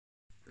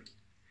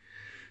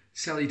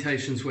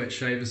Salutations, Wet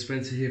Shaver.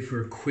 Spencer here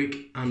for a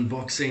quick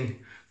unboxing.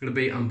 I'm going to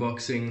be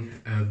unboxing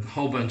a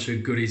whole bunch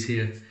of goodies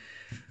here.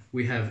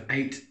 We have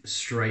 8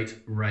 straight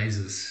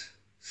razors,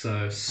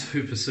 so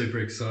super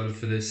excited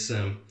for this.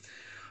 I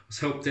was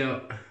helped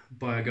out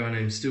by a guy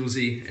named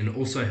Stilzy and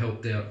also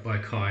helped out by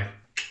Kai.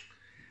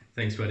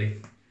 Thanks,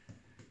 buddy.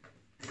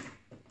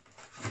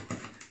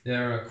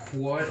 There are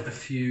quite a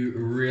few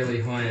really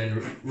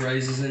high-end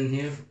razors in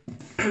here.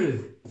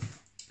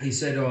 He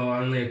said,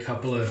 only a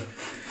couple of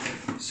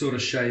sort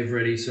of shave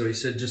ready, so he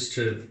said just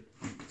to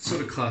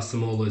sort of class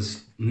them all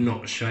as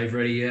not shave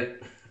ready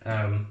yet,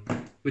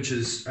 which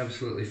is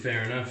absolutely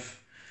fair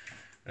enough.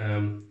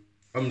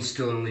 I'm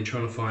still only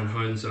trying to find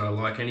hones that I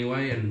like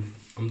anyway, and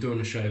I'm doing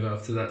a shave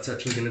after that's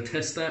actually going to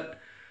test that.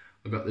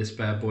 I got this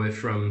bad boy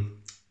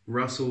from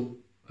Russell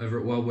over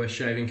at Wild West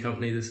Shaving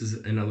Company. This is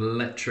an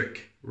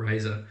electric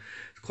razor.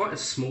 It's quite a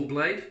small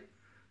blade,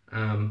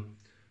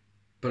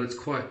 but it's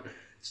a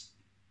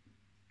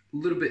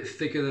little bit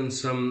thicker than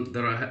some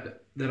that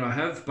I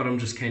have, but I'm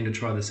just keen to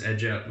try this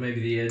edge out.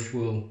 Maybe the edge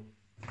will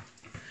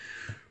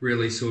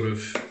really sort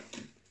of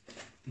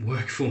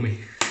work for me.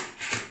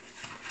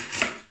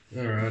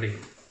 Alrighty,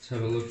 let's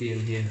have a looky in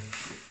here.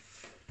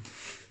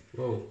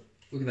 Whoa,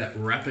 look at that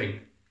wrapping.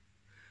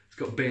 It's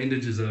got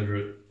bandages over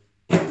it.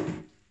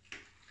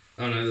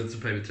 Oh no, that's a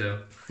paper towel.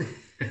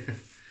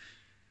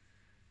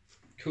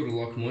 Cool to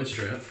lock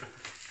moisture out.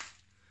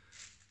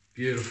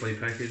 Beautifully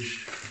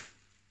packaged.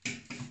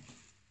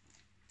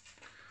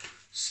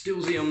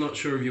 Stilzy, I'm not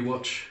sure if you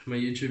watch my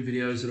YouTube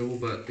videos at all,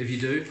 but if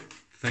you do,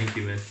 thank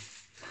you, man.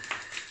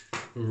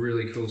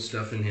 Really cool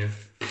stuff in here.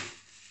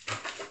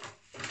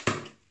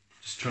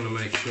 Just trying to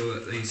make sure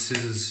that these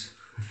scissors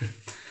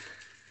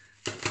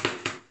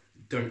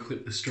don't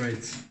clip the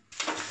straights.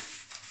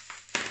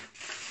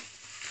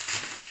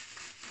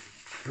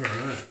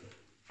 Alright.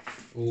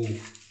 Oh,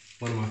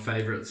 one of my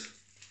favourites.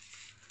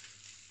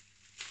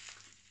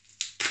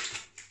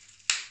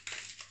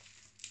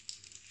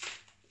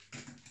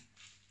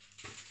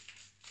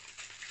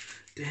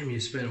 Damn,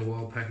 you spent a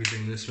while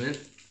packaging this, man.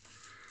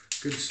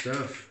 Good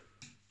stuff.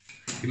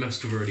 He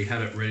must have already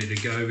had it ready to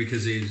go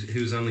because he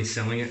was only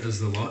selling it as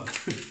the lot.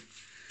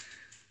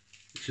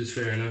 Which is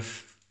fair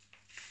enough.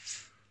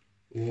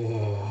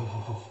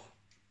 Whoa.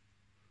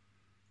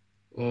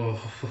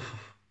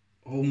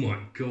 Oh my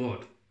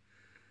god.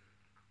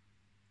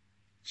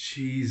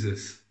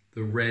 Jesus.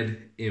 The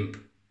Red Imp.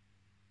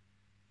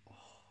 Oh,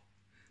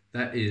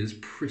 that is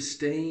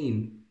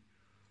pristine.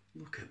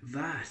 Look at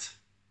that.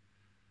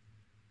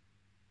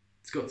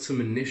 It's got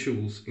some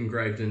initials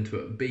engraved into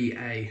it,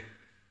 BA.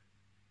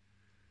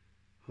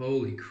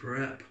 Holy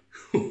crap.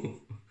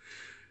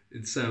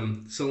 It's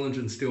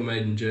Solingen Steel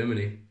made in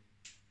Germany.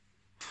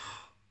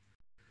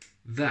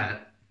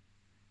 That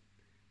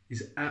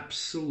is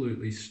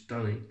absolutely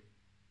stunning.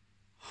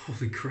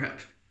 Holy crap.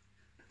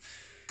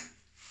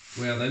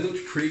 Wow, they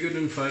looked pretty good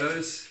in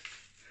photos.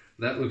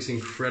 That looks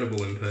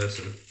incredible in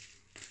person.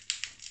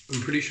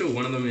 I'm pretty sure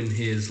one of them in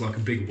here is like a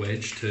big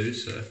wedge too,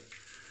 so.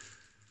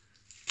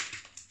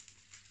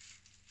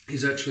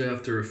 He's actually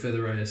after a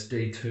Feather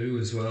ASD too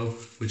as well,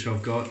 which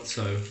I've got,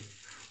 so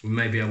we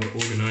may be able to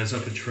organise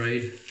up a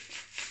trade.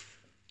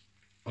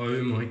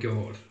 Oh my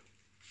god.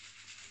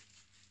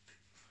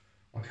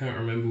 I can't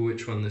remember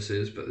which one this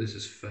is, but this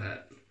is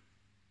fat.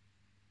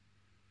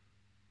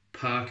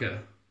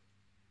 Parker.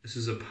 This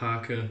is a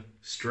Parker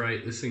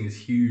straight. This thing is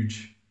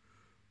huge.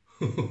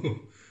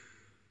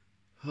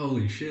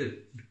 Holy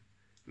shit.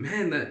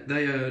 Man,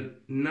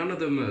 none of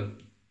them are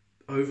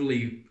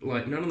overly,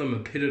 none of them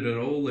are pitted at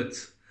all.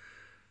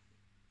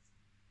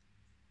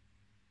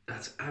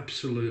 That's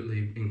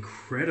absolutely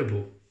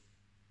incredible.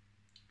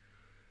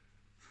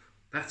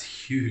 That's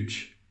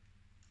huge.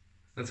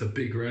 That's a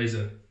big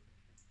razor.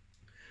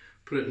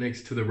 Put it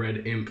next to the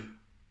Red Imp.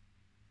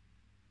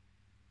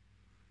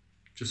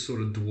 Just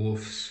sort of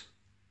dwarfs.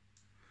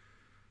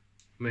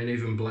 I mean,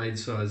 even blade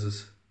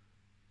sizes.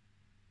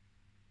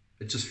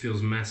 It just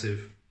feels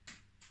massive.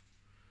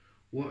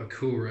 What a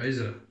cool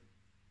razor.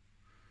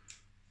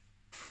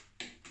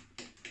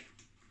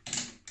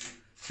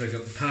 So I've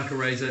got the Parker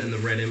razor and the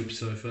Red Imp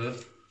so far.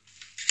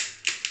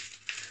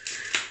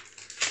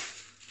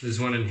 There's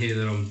one in here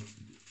that I'm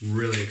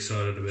really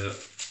excited about.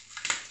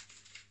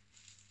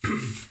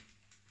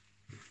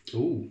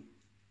 Ooh.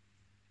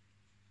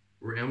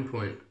 Round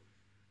point.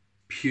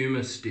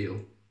 Puma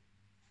steel.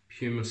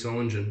 Puma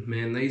Solingen.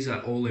 Man, these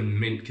are all in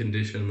mint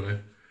condition though.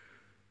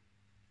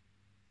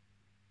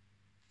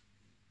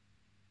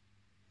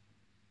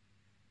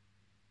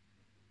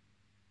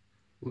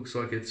 Looks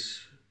like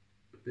it's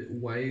a bit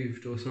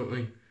waved or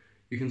something.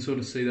 You can sort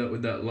of see that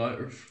with that light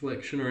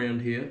reflection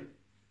around here.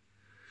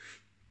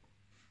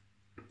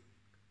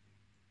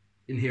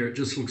 In here it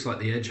just looks like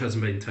the edge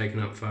hasn't been taken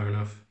up far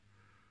enough.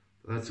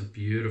 But that's a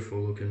beautiful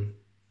looking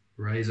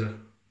razor.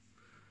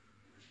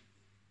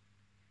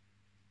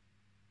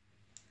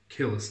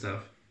 Killer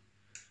stuff.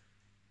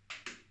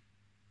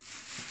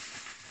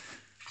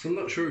 So I'm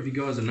not sure if you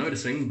guys are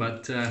noticing,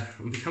 but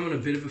I'm becoming a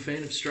bit of a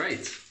fan of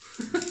straights.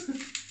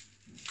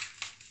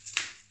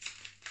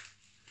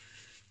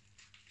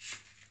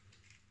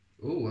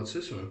 what's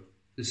this one?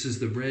 This is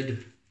the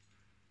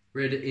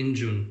Red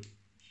Engine.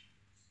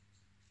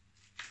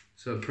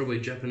 So probably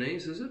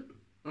Japanese, is it?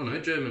 Oh no,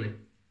 Germany.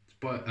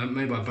 It's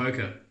made by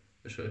Boca,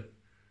 actually.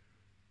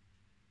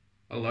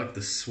 I like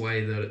the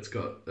sway that it's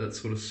got, that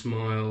sort of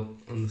smile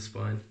on the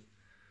spine.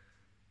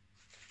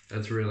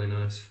 That's really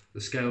nice.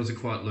 The scales are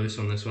quite loose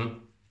on this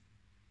one.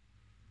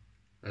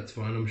 That's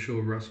fine, I'm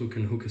sure Russell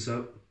can hook us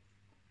up.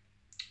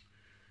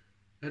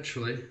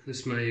 Actually,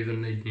 this may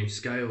even need new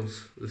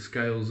scales. The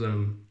scales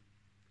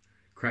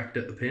cracked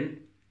at the pin.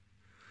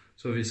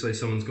 So obviously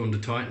someone's gone to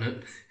tighten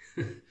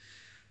it.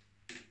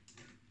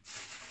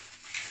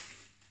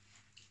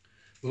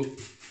 Oh,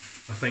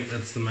 I think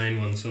that's the main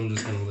one, so I'm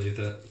just going to leave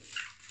that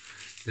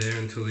there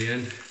until the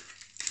end.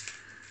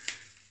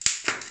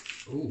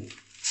 Oh,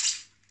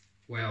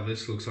 wow,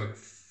 this looks like a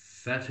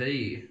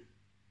fatty.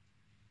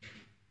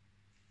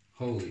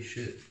 Holy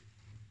shit.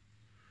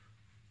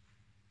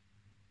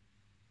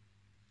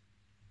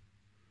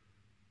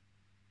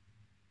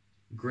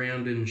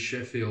 Ground in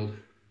Sheffield.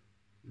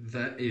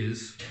 That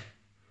is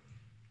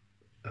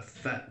a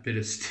fat bit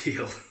of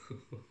steel.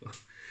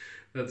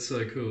 That's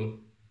so cool.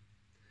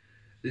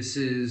 This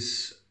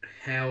is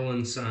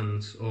Howell &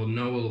 Sons, or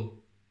Noel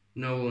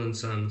 &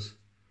 Sons.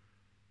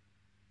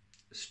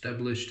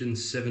 Established in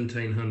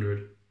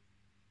 1700.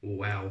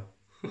 Wow.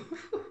 Look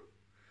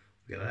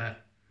at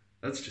that.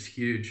 That's just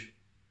huge.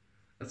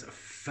 That's a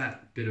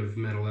fat bit of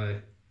metal, eh?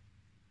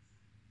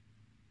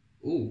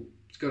 Ooh,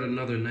 it's got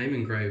another name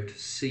engraved.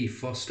 C.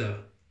 Foster.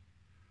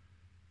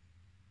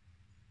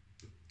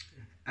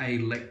 A.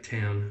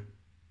 Lecktown.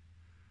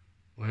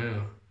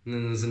 Wow. And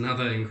then there's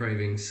another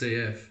engraving,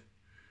 CF.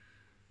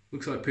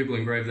 Looks like people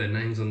engrave their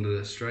names onto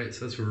the straights.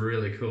 That's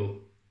really cool.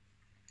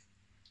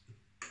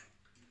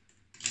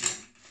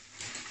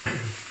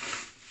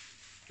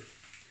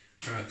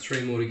 Alright,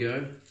 3 more to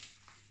go.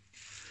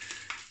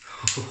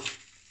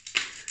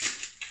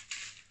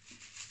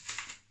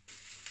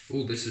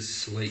 Oh, this is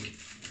sleek.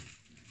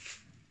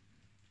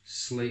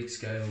 Sleek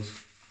scales.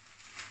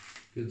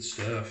 Good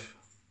stuff.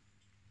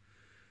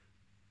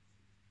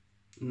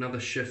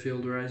 Another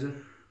Sheffield razor.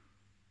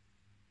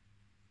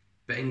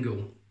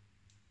 Bengal.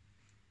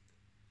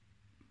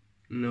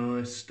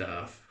 Nice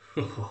stuff.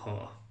 It's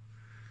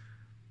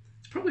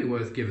probably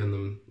worth giving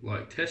them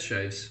like test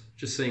shaves,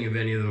 just seeing if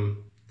any of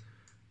them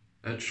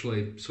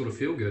actually sort of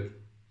feel good.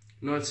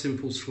 Nice,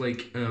 simple,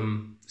 sleek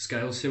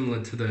scale,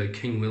 similar to the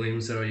King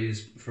Williams that I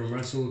used from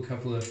Russell a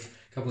couple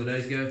of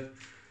days ago.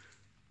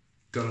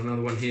 Got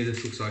another one here.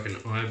 This looks like an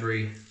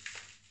ivory,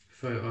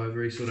 faux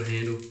ivory sort of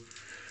handle.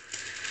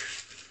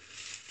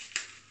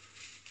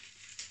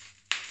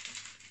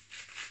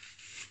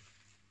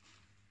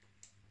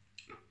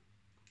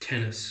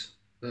 Tennis.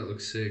 That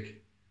looks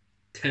sick.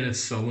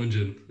 Tennis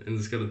Solingen, and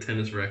it's got a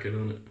tennis racket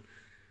on it.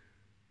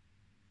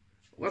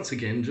 Once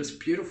again, just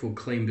beautiful,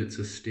 clean bits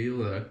of steel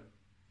though.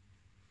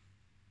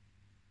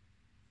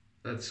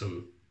 That's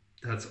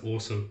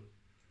awesome.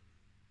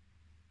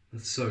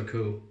 That's so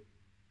cool.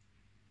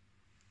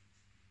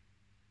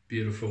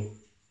 Beautiful.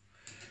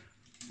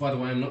 By the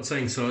way, I'm not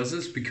saying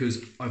sizes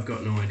because I've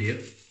got no idea.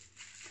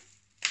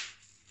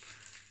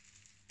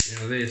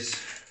 Now this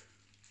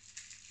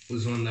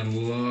was one that a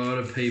lot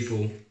of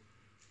people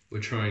were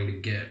trying to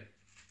get.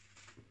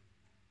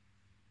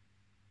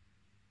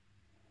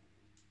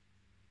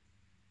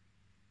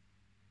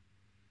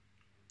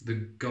 The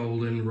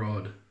golden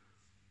rod.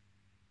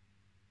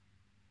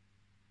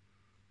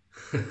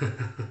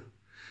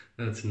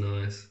 That's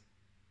nice.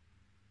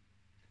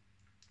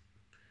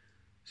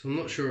 So I'm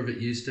not sure if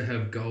it used to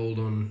have gold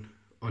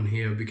on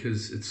here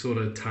because it's sort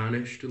of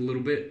tarnished a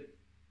little bit.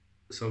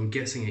 So I'm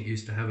guessing it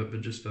used to have it,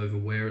 but just over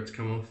where it's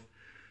come off.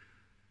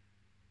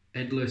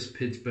 Edlis,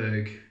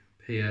 Pittsburgh,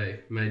 PA,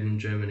 made in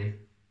Germany.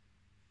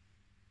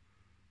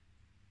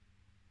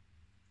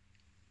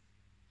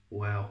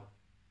 Wow.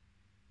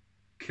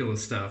 Killer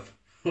stuff.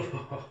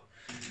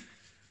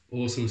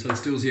 Awesome. So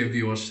Stillsy, if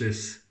you watch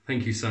this,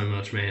 thank you so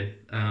much, man.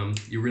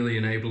 You're really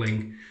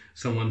enabling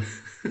someone.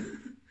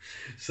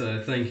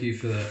 So thank you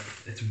for that.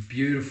 It's a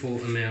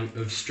beautiful amount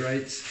of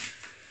straights.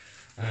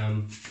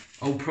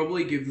 I'll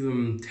probably give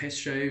them test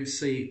shaves,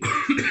 see,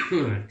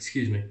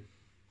 excuse me,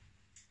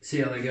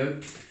 see how they go.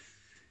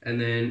 And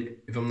then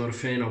if I'm not a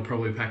fan, I'll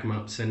probably pack them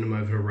up, send them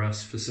over to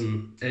Russ for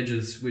some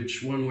edges,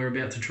 which one we're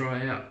about to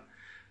try out.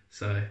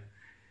 So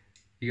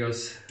you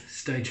guys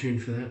stay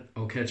tuned for that.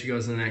 I'll catch you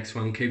guys in the next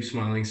one. Keep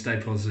smiling, stay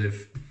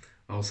positive.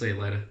 I'll see you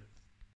later.